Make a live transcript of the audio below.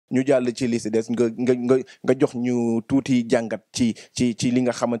ñu jàll ci li si des nga jox ñu tuuti jàngat ci li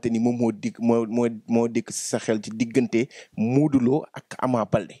nga xamante ni moom moo dikk si sa xel ci diggante Modou Lo ak Ama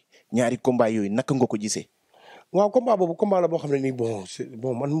Baldé ñaari combat yooyu naka nga ko gisee. waaw combat boobu combat la boo xam ne nii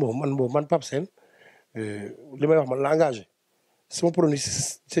man Pape Sène li may wax man la engagé sama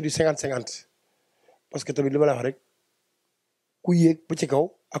pronostic c'est du 50-50 parce que tamit li ma la wax rek ku yéeg ba ci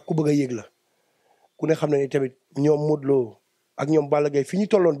kaw ak ku bëgg a yéeg la ku ne xam ne ni tamit ñoom Modou Lo ak ñoom Balla Gaye fi ñu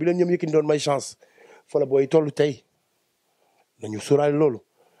tolloon bi leen ñoom Yékini doon may chance fa la booy toll tey nañu sóoraale loolu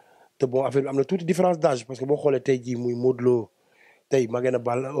te bon affaire bi am na tuuti différence d'âge parce que boo xoolee tey jii muy Modou Lo tey magee na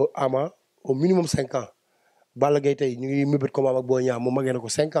Balla Ama au minimum 5 ans Balla Gaye tey ñu ngi mébét combat ak Boy Niang mu magee na ko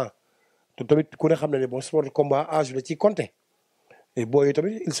 5 ans te tamit ku ne xam ne ne bon sport de combat âge la ci compter et booy yi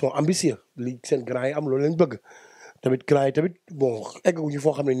tamit ils sont ambitieux li seen grand yi am loolu lañ bëgg tamit grand yi tamit bon eggaguñu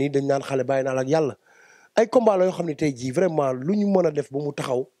foo xam ne nii dañ naan xale bàyyi naa la ak yàlla ay combat la yoo xam ne tey jii vraiment lu ñu mën a def ba mu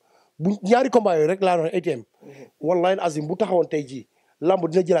taxaw bu ñaari combat yooyu rek laa doon ATM wallahi azim bu taxawoon tey jii lamb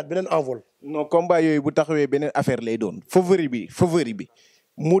dina jëlaat beneen envol. non combat yooyu bu taxawee beneen affaire lay doon favori bi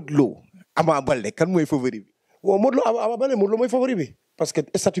Modou Lo Ama Baldé kan mooy favori bi. waaw Modou Lo Ama Baldé Modou Lo mooy favori bi parce que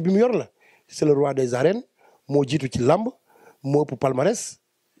statut bi mu yor la c'est le roi des arènes moo jiitu ci lamb moo ëpp palmarès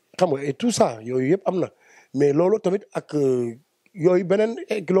xam nga et tout ça yooyu yëpp am na mais loolu tamit ak yooyu beneen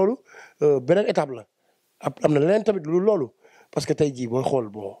étape la am na leneen tamit lu loolu parce que tey jii booy xool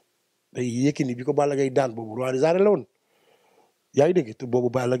bon day Yékini bi ko Balla Gaye daan boobu roi des arènes la woon yaa ngi dégg te boobu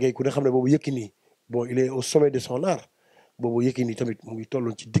Balla Gaye ku ne xam ne boobu Yékini bon il est au sommet de son art boobu Yékini tamit mu ngi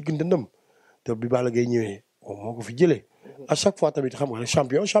tolloon ci digg ndëndam te bi Balla Gaye ñëwee moo ko fi jëlee à chaque fois tamit xam nga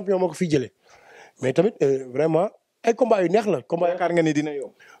champion moo ko fi jëlee mais tamit vraiment ay combat yu neex la. combat yaakaar nga ni dina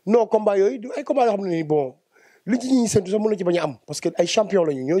yomb. non combat yooyu du ay combat yoo xam ne nii bon li ci ñi séntu sax mën na ci bañ a am parce que ay champion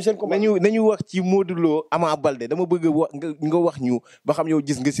lañu ñooy seen combat. nañu wax ci Modou Lo Ama Baldé dama bëgg wax nga wax ñu ba xam yow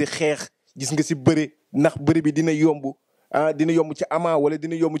gis nga si xeex gis nga si bëre ndax bëre bi dina yomb dina yomb ci Ama wala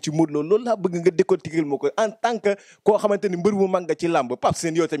dina yomb ci Modou Lo loolu laa bëgg nga décortiquer ma ko en tant que koo xamante ni mbër mu mag nga ci làmb Pape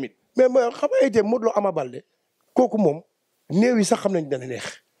Sène yow tamit. mais xam nga tey Modou Lo Ama Baldé kooku moom néew yi sax xam nañ dana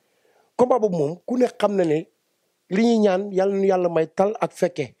neex combat boobu moom ku ne xam na ne li ñuy ñaan yàlla may tal ak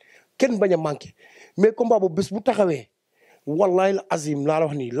fekkee kenn bañ a manqué mais combat boobu bés bu taxawee wallahi la azim laa la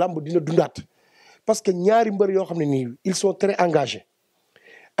wax nii lamb dina dundaat parce que ñaari mbër yoo xam ne nii ils sont très engagés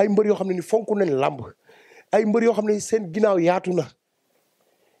ay mbër yoo xam ne ni fonk nañ lamb ay mbër yoo xam ne seen ginnaaw yaatu na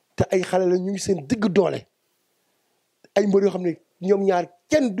te ay xale la ñu ngi seen digg doole ay mbër yoo xam ne ñoom ñaar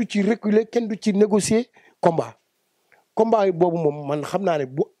kenn du ci reculer kenn du ci négocier combat yi boobu moom man xam naa ne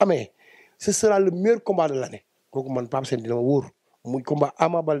bu amee ce sera le meilleur combat de l'année kooku man Pape Sène dina ma wóor muy combat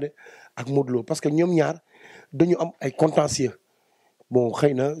Ama Baldé ak Modou Lo parce que ñoom ñaar dañu am ay contentieux bon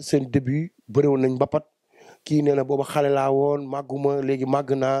xëy na seen début bëri woon nañ mbapat kii nee na booba xale laa woon màgguma léegi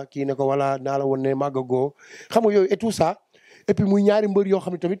màgg naa kii ne ko voilà naa la woon ne màggagoo xam nga yooyu et tout ça et puis muy ñaari mbër yoo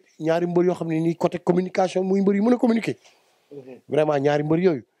xam ne tamit ñaari mbër yoo xam ne nii côté communication muy mbër yu mën a communiquer vraiment ñaari mbër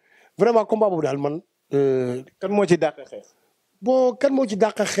yooyu vraiment combat boobu daal man. kan moo ci dàq xeex. bon kan moo ci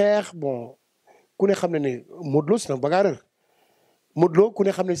dàq xeex bon ku ne xam ne ne Modou Lo c'est un bagarreur Modou Lo ku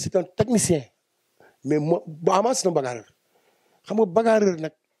ne xam ne c'est un technicien mais Ama c'est un bagarreur xam nga bagarreur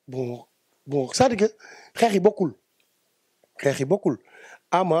nag bon c'est-à-dire que xeex yi bokkul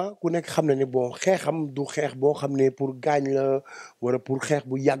Ama ku nekk xam ne ne bon xeexam du xeex boo xam ne pour gaañ la wala pour xeex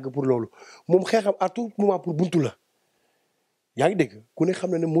bu yàgg pour loolu moom xeexam à tout moment pour buntu la yaa ngi dégg ku ne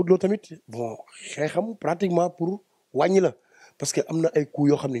xam ne ne Modou Lo tamit bon xeexam pratiquement pour wàññi la parce que am na ay coups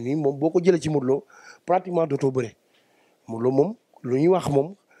yoo xam ne nii moom boo ko jëlee ci Modou Lo pratiquement dootoo bëre Modou Lo moom lu ñuy wax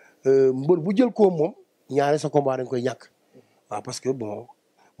moom mbër bu jël ko moom ñaare sa combat dañ koy ñàkk waaw parce que bon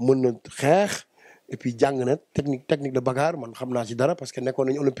mën na xeex et puis jàng na technique de bagarre man xam naa ci dara parce que nekkoon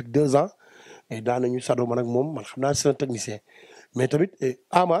nañu olympique 2 ans et daan nañu sado man ak moom man xam naa c'est un technicien mais tamit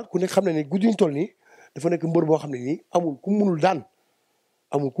Ama ku nekk xam ne ne guddi ñu toll nii dafa nekk mbër boo xam ne nii amul ku munul daan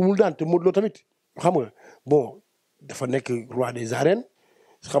te Modou Lo tamit xam nga bon dafa nekk roi des arènes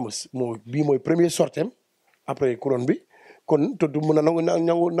xam nga bii mooy premier sortem après couronne bi kon te du mën a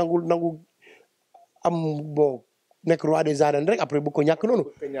nangu am bon nekk roi des arènes rek après bu ko ñàkk noonu.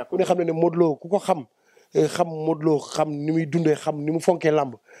 ku ne xam ne ne Modou Lo ku ko xam Modou Lo xam ni muy dundee xam ni mu fonkee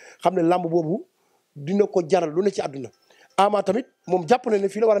lamb xam ne lamb boobu dina ko jaral lu ne ci àdduna. Ama tamit moom jàpp na ne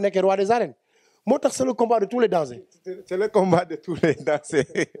fii la war a nekkee roi des arènes moo tax c'est le combat de tous les dangers. c'est le combat de tous les dangers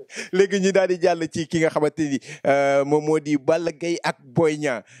léegi ñu daal di jàll ci ki nga xamante ni moom moo di Balla Gaye ak Boy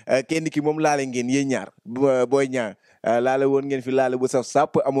Niang kenn ki moom laale ngeen yéen ñaar Boy Niang laale woon ngeen fi laale bu saf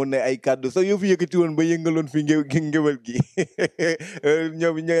sàpp amoon na ay kàddu sax yoo fi yëkkati woon ba yëngaloon fi ngéwal gi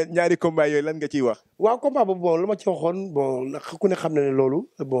ñoom ñaari combat yooyu lan nga ciy wax. waaw combat boobu bon lu ma ci waxoon bon ku ne xam na ne loolu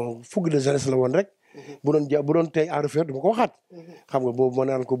bon fougue de jeunesse la woon rek. bu doon tey à refaire du ma ko waxaat. xam nga boobu ma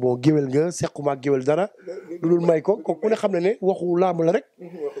naan ko bon géwél nga sequma ak géwél dara. lu dul may ko ku ne xam ne waxu làmb la rek.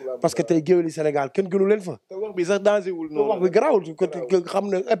 parce que tey géwél yi Sénégal kenn gënu leen fa. te wax bi sax danger wul noonu. wax bi garaawul xam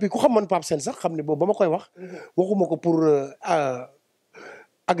ne et puis ku xam man Pape Sène sax xam ne boobu ba ma koy wax. waxuma ko pour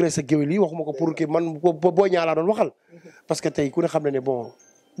agresser géwél yi waxuma ko pour kii man Boy Niang laa doon waxal. parce que tey ku ne xam ne bon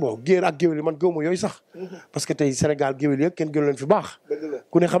géer ak géwél yi man gëwuma yooyu sax. parce que tey Sénégal géwél yi kenn gënu leen fi baax.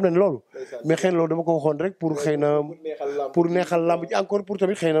 ku ne xam ne loolu. mais xëy na loolu dama ko waxoon rek pour xëy na pour neexal làmb ji encore pour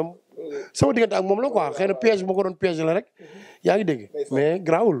tamit xëy na sama diggante ak moom la quoi xëy na piège bu ma ko doon piège la rek. yaa ngi dégg mais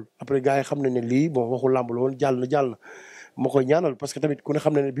grawul après gars yi xam nañ ne lii bon waxu làmb la woon jàll na ma koy ñaanal parce que tamit ku ne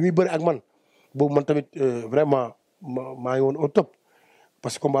xam ne bi muy bëri ak man boobu man tamit vraiment maa ngi woon au top.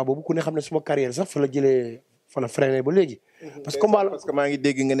 parce que combat boobu ku ne xam ne suma carrière sax fa la freiné ba léegi. parce que combat parce que maa ngi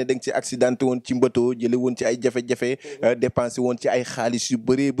dégg nga ne da nga ci accidenté woon ci mbëtoo jële woon ci ay jafe-jafe dépensé woon ci ay xaalis yu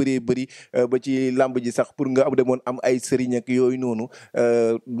bëree bëri ba ci làmb ji sax pour nga demoon am ay sëriñ ak yooyu noonu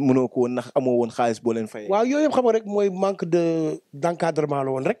mënoo ko woon ndax amoo woon xaalis boo leen fayee. waaw yooyu yëpp xam nga rek mooy manque d' encadrement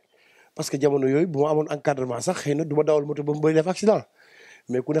la woon rek parce que jamono yooyu bu ma amoon encadrement sax xëy na du ma dawal moto ba mu bëri def accident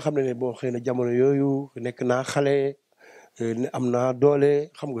mais ku ne xam ne bon xëy na jamono yooyu nekk naa xale am naa doole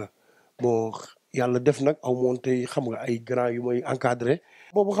xam nga bon. yàlla def nag aw moon tey xam nga ay grand yu may encadré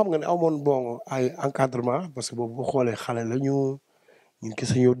boobu xam nga ne aw moon bon ay encadrement parce que boobu boo xoolee xale la ñun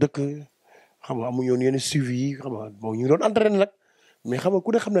kese ñoo dëkk xam nga amuñu woon yenn suivi yi xam nga bon ñu ngi doon entraîné nag mais xam nga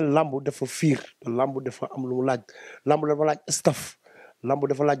ku ne xam ne làmb dafa fiir te làmb dafa am lu mu laaj làmb dafa laaj staff làmb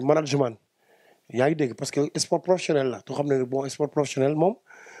dafa laaj management yaa ngi dégg parce que sport professionnel la te xam ne bon sport professionnel moom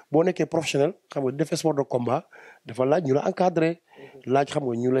boo nekkee professionnel xam nga def sport de combat dafa laaj ñu la encadré laaj xam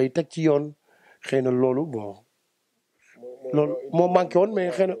nga ñu lay teg ci yoon xëy na loolu bon loolu moo manqué woon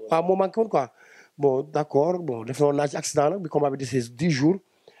mais xëy na waaw moo manqué woon quoi bon d' accord bon def naa ci accident nag bi combat bi desee 10 jours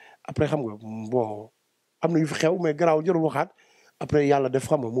après xam nga bon am na yu fi xew mais garaaw jarul waxaat après yàlla def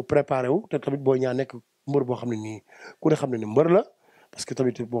xam nga mu préparé wu te tamit Boy Niang nekk mbër boo xam ne nii ku ne xam ne ni mbër la parce que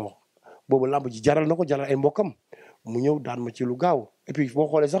tamit bon boobu làmb ji jaral na ko jaral ay mbokkam mu ñëw daan ma ci lu gaaw et puis boo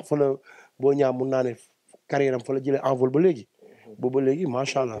xoolee sax fa la Boy Niang mun naa ne carrière am fa la jëlee envol ba léegi booba léegi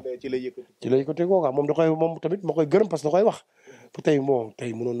macha allah ci la yëkkati ko quoi moom da koy moom tamit ma koy gërëm parce que da koy wax pour tey bon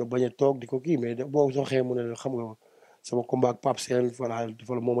tey mënoon na bañ a toog di ko kii mais boo soo xëyee mu ne xam nga sama combat ak Pape Sène voilà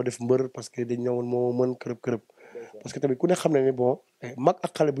moo ma def mbër parce que dañ ñëwoon moo mën kërëb parce que tamit ku ne xam ne ne bon mag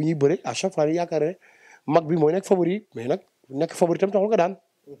ak xale bu ñuy bëre à chaque fois ni yaakaar ne mag bi mooy nekk favori mais nag nekk favori tam taxul nga daan.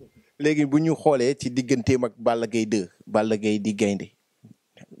 léegi bu ñu xoolee ci digganteem ak Balla Gaye 2 Balla Gaye di gaynde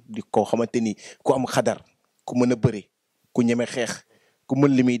di koo xamante ni ku am xadar ku mën a bëre ku ñeme xeex ku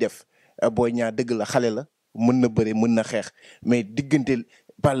mën li muy def Boy Niang dëgg la xale la mën na bëre mën na xeex mais diggante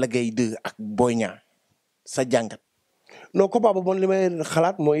Balla Gaye 2 ak Boy Niang sa jàngat. non combat boobu man li may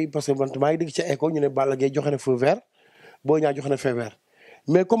xalaat mooy parce que man maa ngi dégg ca ECHO ñu ne Balla Gaye joxe na feu vert Boy Niang joxe na feu vert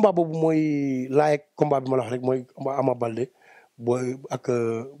mais combat boobu mooy laaj combat bi ma la wax rek mooy Ama Baldé booy ak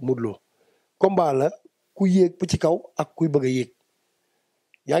Modou Lo combat la ku yéeg ba ci kaw ak kuy bëgg a yéeg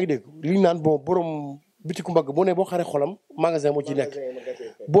yaa ngi dégg li ñu naan bon borom. bitiku mbagg boo ne boo xaree xolam magasin moo ci nekk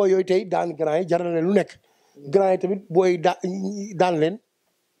boo yooyu tey daan grand yi jaral leen lu nekk grand yi tamit booy daan leen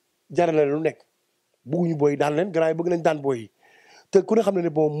jaral leen lu nekk bëgguñu booy daan leen grand yi bëgg nañ daan booy yi te ku ne xam ne ne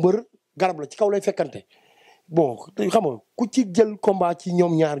bon mbër garab la ci kaw lay fekkante bon xam nga ku ci jël combat ci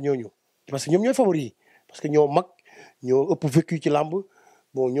ñoom ñaar ñooñu parce que ñoom ñooy favori yi parce que ñoo mag ñoo ëpp vécu ci làmb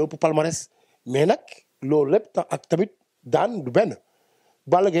bon ñoo ëpp palmarès mais nag loolu lépp tax ak tamit daan du benn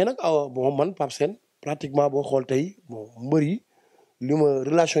Balla Gaye nag bon man Pape Sène pratiquement boo xool tey bon mbër yi li ma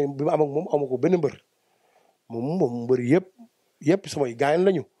relation yi bi ma am ak moom amu ko benn mbër moom mbër yëpp samay gaayan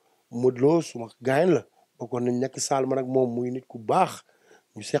lañu Modou Lo suma gaayan la bokkoon nañ nekk saal man ak moom muy nit ku baax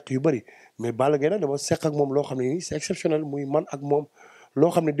ñu seq yu bëri mais Balla Gaye nag dama seq ak moom loo xam ne nii c'est exceptionnel muy man ak moom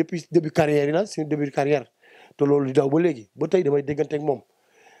loo xam ne depuis début carrière yi la suñu début carrière te loolu di daw ba léegi ba tey damay déggante ak moom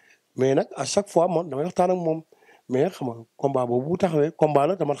mais nag à chaque fois man damay waxtaan ak moom mais xam nga combat boobu bu taxawee combat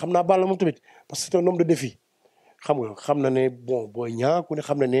la te man xam naa Balla moom tamit parce que c'est un homme de défi xam nga xam na ne bon Boy Niang ku ne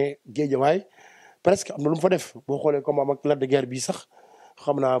xam na ne géejawaay presque am na lu mu fa def boo xoolee combat ak Lac de Guiers bii sax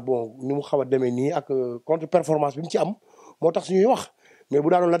xam naa bon ni mu xaw a demee nii ak contre performance bi mu ci am moo tax suñuy wax mais bu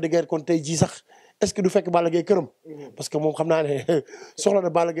daanoon Lac de Guiers kon tey jii sax est-ce que du fekk Balla Gaye këram. parce que moom xam naa ne soxla na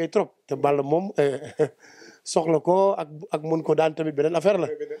Balla Gaye trop te Balla moom soxla ko ak mën ko daan tamit beneen affaire la.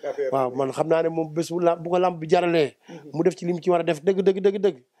 waaw man xam naa ne moom bés bu ko lamb bi jaralee. mu def ci li mu ci war a def dëgg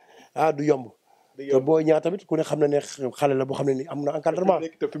du yomb. te Boy Niang tamit ku ne xam na ne xale la boo xam ne ni am na encadrement.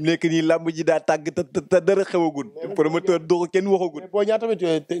 te fi mu nekk nii làmb ji daa tàgg te dara xewagul. promoteur doo kenn waxagul. Boy Niang tamit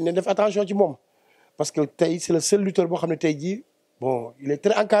ne def attention ci moom. parce que tey c'est le seul lutteur boo xam ne tey jii bon il est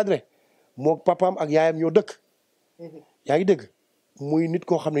très encadré moo papaam ak yaayam ñoo dëkk. yaa ngi dégg muy nit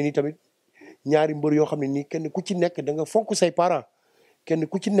koo xam ne nii tamit ñaari mbër yoo xam ne nii kenn ku ci nekk da nga fonk say parents kenn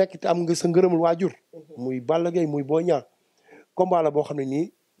ku ci nekk te am nga sa ngërëmul waajur. muy Balla Gaye muy Boy Niang combat la boo xam ne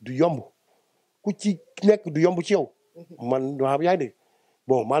nii du yomb. ku ci nekk du yomb ci yow. man waaw yaa ngi dégg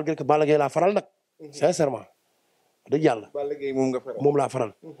bon malgré que Balla Gaye laa faral nag. sincèrement dëgg yàlla. Balla Gaye moom nga faral moom laa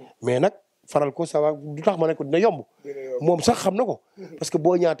faral. mais nag faral ko ça va du tax ma ne ko dina yomb. moom sax xam na ko. parce que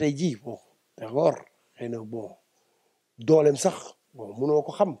boo ñaatee ji bon d'accord xëy na bon dooleem sax bon mënoo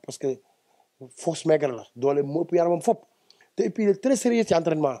ko xam parce que fausse maigre la dooleem mu ëpp yaramam fop te et puis il est très sérieux ci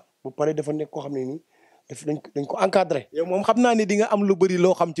entraînement bu pare dafa nekk koo xam ne nii. dañ ko encadré. yow moom xam naa ne di nga am lu bëri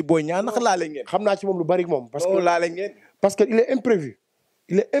loo xam ci Boy Niang ndax laale ngeen. xam naa ci moom lu bëri moom. parce que laale ngeen. parce que il est imprévu.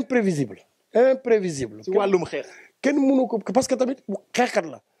 il est imprévisible. imprévisible. ci wàllum xeex. kenn mënu ko parce que tamit xeexkat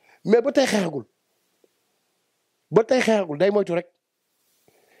la mais ba tey xeexagul day moytu rek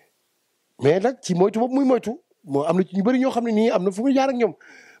mais nag ci moytu boobu muy moytu moo am na ci ñu bëri ñoo xam ne nii am na fu muy jaar ak ñoom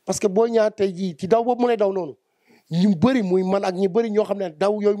parce que Boy Niang tey jii ci daw boobu mu lay daw noonu. ñu bëri muy man ak ñu bëri ñoo xam ne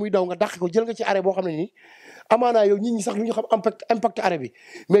daw yooyu muy daw nga dàq ko jël nga ci arrêt boo xam ne nii amaanaa yow nit ñi sax lu ñu xam impact arrêt bi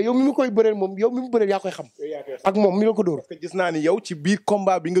mais yow mi mu koy bëreel moom yow mi mu bëreel yaa koy xam. ak moom mi la ko dóor. parce que gis naa ni yow ci biir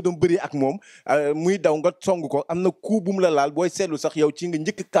combat bi nga doon bëri ak moom muy daw nga song ko am na coup bu mu la laal booy seetlu sax yow ci nga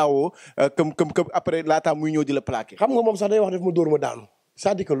njëkk kaawoo këm après laataa muy ñëw di la plaqué. xam nga moom sax day wax def ma dóor ma daanu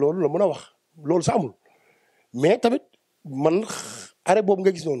c'est-à-dire que loolu la mën a wax loolu sa amul mais tamit man arrêt boobu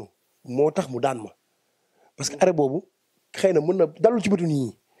nga gis noonu moo tax mu daan ma parce que arrêt boobu xëy na mën na dalul ci bëtu nit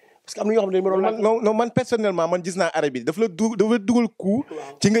ñi parce que am na ñoo xam ne dañu ma non man personnellement man gis naa arrêt bi dafa la dugal coup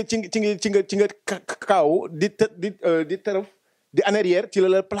ci nga kaaw di tërëf di en arrière ci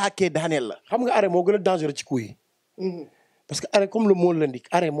la plaqué daaneel la. xam nga arrêt moo gën a dangereux ci coup yi. parce que arrêt comme le mot l'indique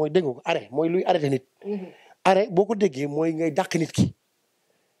arrêt mooy dégg ko arrêt mooy luy arrêté nit. arrêt boo ko déggee mooy ngay dàq nit ki.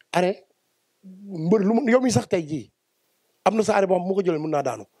 arrêt mbër lu yow mi sax tey jii am na sa arrêt boo xam moo ko jëlee mën naa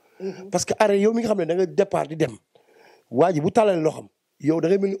daanu. parce que arrêt yow mi nga xam ne da nga départ di dem. waa ji bu tàllalee loo xam yow da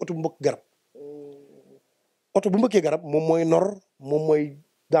ngay mel ni oto bu mbëkk garab oto bu mbëkkee garab moom mooy nor moom mooy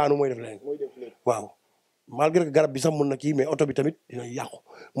daanu mooy def leneen waaw malgré que garab bi sax mën na kii mais oto bi tamit dina yàqu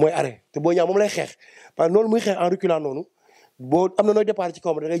mooy arrêt te Boy Niang moom lay xeex parce que noonu muy xeex en reculant noonu boo am na nooy départ ci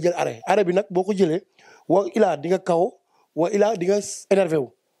kawam da ngay jël arrêt bi nag boo ko jëlee wa ilaa di nga kaw wa ilaa di nga énervé wu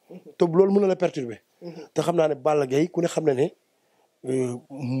te loolu mën na la perturber te xam naa ne Balla Gaye ku ne xam ne ne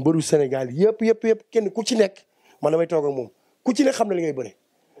mbëru Sénégal yëpp kenn ku ci nekk man damay toog ak moom ku ci ne xam ne li ngay bëre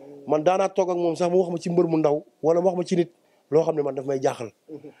man daanaa toog ak moom sax mu wax ma ci mbër mu ndaw wala mu wax ma ci nit loo xam ne man daf may jaaxal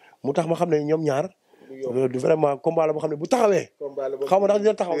mu tax ma xam ne ñoom ñaar du vraiment combat la boo xam ne bu taxawee xaw ma ndax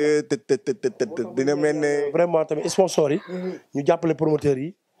dina taxaw dina mel ne vraiment tamit sponsors yi ñu jàppale promoteurs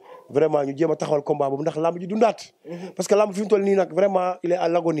yi vraiment ñu jéem a taxawal combat boobu ndax lamb ji dundaat parce que lamb fi mu toll nii nag vraiment il est à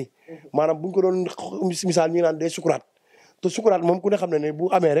l'agonie maanaam buñ ko doon misaal ñu ngi naan day sukuraat te sukuraat moom ku ne xam ne bu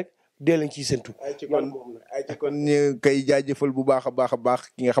amee rek dee lañ ciy séntu. ay ci kon ñu koy jaajëfal bu baax a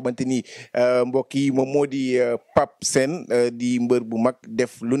baax ki nga xamante ni mbokk yi moom moo di Pape Sène di mbër bu mag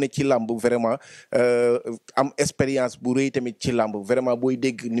def lu ne ci làmb vraiment am expérience bu rëy tamit ci làmb vraiment booy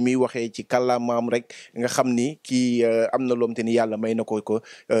dégg ni muy waxee ci kàllaamaam rek nga xam ni kii am na loom te ni yàlla may na ko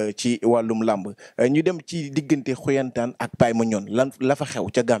ci wàllum làmb ñu dem ci diggante Khoyontane ak Baye Mandione lan la fa xew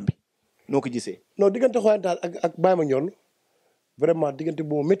ca Gambie noo ko gisee. non diggante Khoyontane ak Baye Mandione vraiment diggante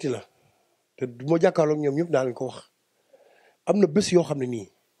bu ma métti la. te du ma jàkkaarloog ñoom ñëpp daal ko wax am na bés yoo xam ne nii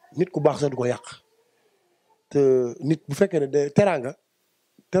nit ku baax sax du ko yàq te nit bu fekkee ne de teraanga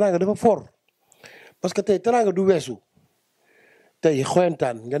dafa fort parce que tey teraanga du weesu tey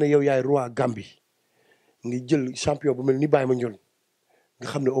Khoyontane nga ne yow yaay roi Gambie nga jël champion bu mel ni Baye Mandione nga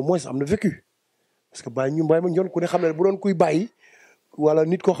xam ne au moins am na vécu parce que Baye Mandione ku ne xam ne bu doon kuy bàyyi wala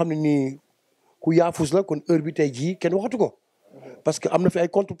nit koo xam ne nii ku yaafus la kon heure bi tey jii kenn waxatu ko parce que am na fi ay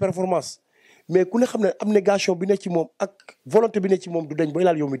contre performance mais ku ne xam ne abnégation bi ne ci moom ak volonté bi ne ci moom du dañ bay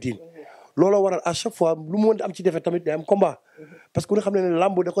laal yow mi diin looloo waral à chaque fois lu mu mën am ci defee tamit day am combat parce que ku ne xam ne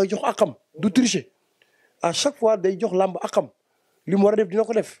làmb da koy jox akam du tricher à chaque fois day jox làmb akam li mu war a def dina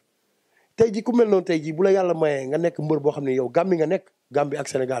ko def tey ji ku mel noonu tey ji bu la yàlla mayee nga nekk mbër boo xam ne yow Gambie nga nekk Gambie ak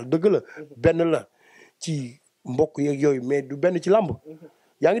Sénégal dëgg la benn la ci mbokk yeeg yooyu mais du benn ci làmb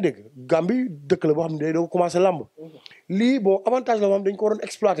yaa ngi dégg Gambie dëkk la boo xam ne day doo commencé lamb lii bon avantage la boo xam dañ ko waroon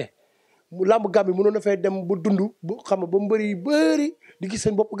exploité lamb Gambie mënoon na fay dem ba dund ba xam nga ba mbëri bëri di gis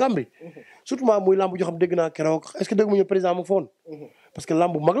seen bopp Gambie surtout muy lamb joo xam dégg naa keroog est-ce que dégg mu ñu président mu fa woon parce que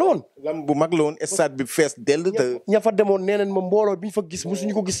lamb bu mag la woon. lamb bu mag la woon stade bi fees dell te. ña fa demoon nee nañ ma mbooloo bi ñu fa gis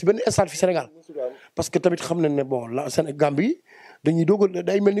mosuñu ko gis si benn stade fi Sénégal parce que tamit xam nañ ne bon la Gambie dañuy doog a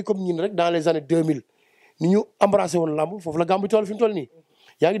day mel ni comme ñun rek dans les années 2000 ni ñu embrassé woon lamb foofu la Gambie toll fi mu toll nii.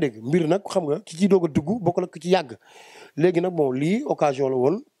 yaa ngi dégg mbir nag xam nga ki ciy doog a dugg bokk la ki ci yàgg léegi nag bon lii occasion la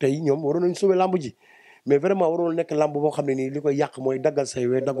woon tey ñoom waroon nañu sauver lamb ji mais vraiment waroon nekk lamb boo xam ne nii li koy yàq mooy daggal say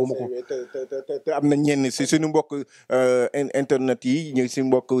wee dagguma ko. te am na ñenn si suñu mbokk internet yi ñu si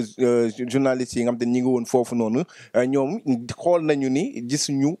mbokk journalistes yi nga xam te ñi ngi woon foofu noonu ñoom xool nañu ni gis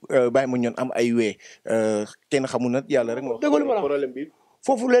ñu Baye Mandione am ay wee kenn xamul nag yàlla rek moo problème bi.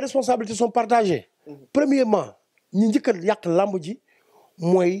 foofu les responsabilités sont partagées. Premièrement ñi njëkk a yàq lamb ji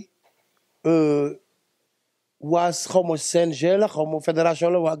mooy waa xaw ma CNG la xaw ma fédération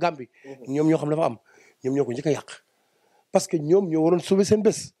la waa Gambie. ñoom ñoo xam dafa am ñoom ñoo ko njëkk a yàq. parce que ñoom ñoo waroon sauver seen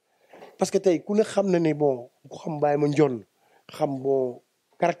bés. parce que tey ku ne xam na ne bon ku xam Baye Mandione xam bon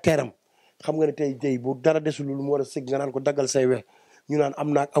caractère am xam nga ne tey bu dara desul lu mu war a sëgg nga naan ko daggal say we ñu naan am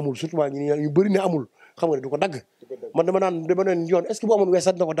naag amul surtout ñu bëri ne amul xam nga ne du ko dagg. man dama naan yoon est ce que bu amoon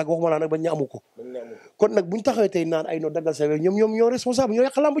weesat na ko dagg waxuma naan nag bañ ñu amu ko. kon nag buñ taxawee tey naan ay no daggal say we ñoom ñoo responsable ñoo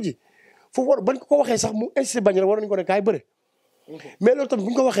yàq lamb ji foofu war bañ ko waxee sax mu insisté bañ rek war nañu ko ne kaay bëre. mais loolu tamit bu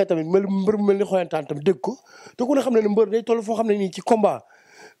ñu ko waxee tamit mbër mu mel ni Khoyontane tamit dégg ko te ku ne xam ne mbër day toll foo xam ne nii ci combat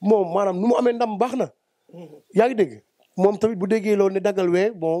moom maanaam nu mu amee ndam baax na. yaa ngi dégg moom tamit bu déggee loolu ne daggal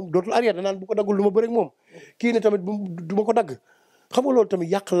wee bon dootul arrière danaan bu ko daggul lu ma bëre ak moom kii ne tamit du ma ko dagg. xam nga loolu tamit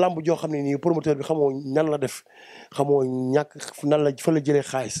yàq lamb joo xam ne nii promoteur bi xamoo nan la def xamoo ñàkk nan la fa la jëlee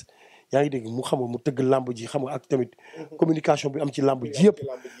xaalis yaa ngi dégg mu xam nga mu tëgg lamb ji xam nga ak tamit communication bi am ci lamb ji yëpp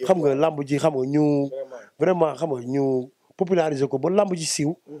xam nga lamb ji xam nga ñu vraiment xam nga ñu populariser ko ba lamb ji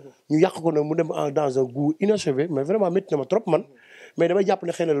siiw ñu yàq ko nag mu dem dans un goût inachevé mais vraiment métti na ma trop man mais damay jàpp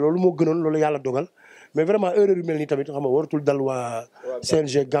ne xëy na loolu moo gënoon loolu yàlla dogal mais vraiment erreur yu mel nii tamit xam nga waratul dal waa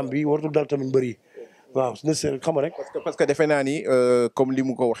CNG Gambie waratul dal tamit mbër yi waaw xam nga rek. parce que defe naa ni comme li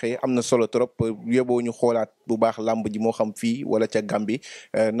mu ko waxee am na solo trop yóbboo ñu xoolaat bu baax lamb ji moo xam fii wala ca Gambie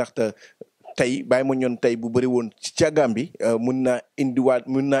ndaxte tey Baye Mandione tey bu bëri woon ca Gambie mun naa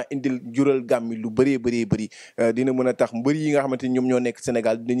indil jural Gambie lu bëree bëri dina mën a tax mbër yi nga xamante ni ñoom ñoo nekk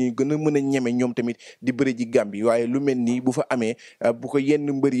Sénégal dañuy gën a mën a ñeme ñoom tamit di bëri ji Gambie waaye lu mel nii bu fa amee bu ko yenn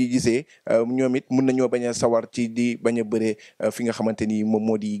mbër yi gisee ñoom it mun nañoo bañ a sawar ci di bañ a bëree fi nga xamante ni moom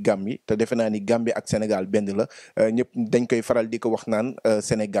moo di Gambie te defe naa ni Gambie ak Sénégal benn la ñëpp dañ koy faral di ko wax naan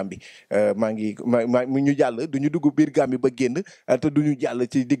Sénégambie maa ñu jàll du ñu dugg biir Gambie ba génn te du ñu jàll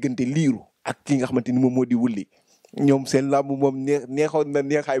ci diggante liiru ak ki nga xamante ni moom moo di wulli ñoom seen làmb moom neexoon na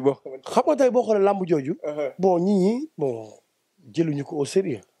neexaay boo xamante xam nga tey boo xoolee làmb jooju bon ñi bon jëluñu ko au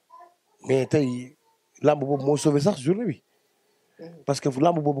sérieux mais tey làmb boobu moo sauvé sax journée bi parce que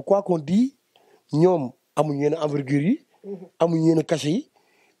làmb boobu quoi qu'on dit ñoom amuñu yenn envergure yi amuñu yenn cachet yi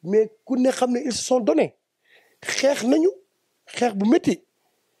mais ku ne xam ne ils se sont donnés xeex nañu xeex bu métti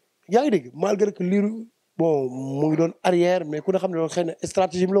yaa ngi dégg malgré que liiru bon mu ngi doon arrière mais ku ne xam ne loolu xëy na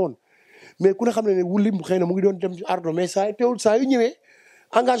stratégie la woon mais ku ne xam ne wulli xëy na mu ngi doon dem ci ardo mais saa teewul saa yu ñëwee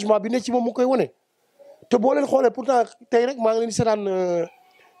engagement bi ne ci moom mu koy wane. te boo leen xoolee pourtant tey rek maa ngi leen di seetaan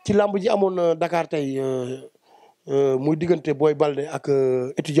ci làmb ji amoon Dakar tey muy diggante Boy Balde ak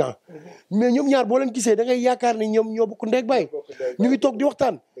étudiant mais ñoom ñaar boo leen gisee da ngay yaakaar ni ñoom ñoo bokk ndeeg bay ñu ngi toog di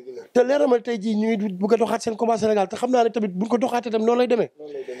waxtaan. te leer na ma tey jii ñu ngi bëgg a doxaat seen combat Sénégal te xam naa ne tamit buñ ko doxaatee tam noonu lay demee.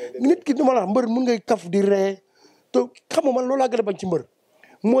 nit ki duma la mbër mun ngay kaf di ree te xam nga man loolu laa gën a bañ ci mbër.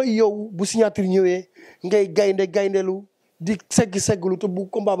 mooy yow bu signature ñëwee ngay gayndelu di segglu te bu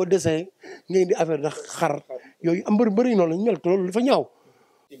combat ba desee ngay di affaire ndax xar yooyu am mbër yi noonu lañ mel te loolu dafa ñaaw.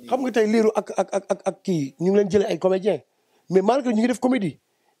 xam nga tey liiru ak kii ñu ngi leen jëlee ay comédien mais malgré ñu ngi def comédie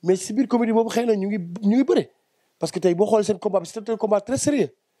mais si biir comédie boobu xëy na ñu ngi bëre parce que tey boo xoolee seen combat bi c'était un combat très sérieux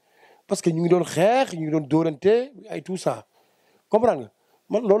parce que ñu ngi doon xeex ñu ngi doon dóorante ay tout ça comprendre nga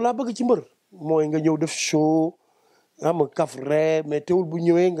man loolu laa bëgg ci mbër mooy nga ñëw def show xam nga kaf ree mais teewul bu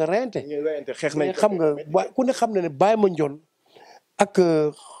ñëwee nga reyante xeex nañ xam nga ku ne xam ne Baye Mandione ak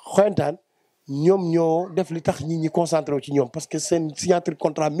Khoyontane ñoom ñoo def li tax ñi concentré wu ci ñoom parce que seen signature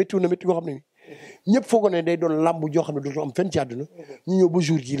contrat métti na métti yoo xam ne ñëpp foogoo ne day doon lamb joo xam ne dootu am fenn ci àdduna ñu ñëw ba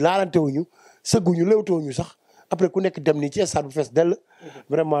jour ji laalante wuñu sëgguñu léewtooñu sax après ku nekk dem nii ci stade bu fees dell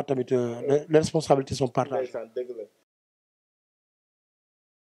vraiment tamit les responsabilités sont partagées.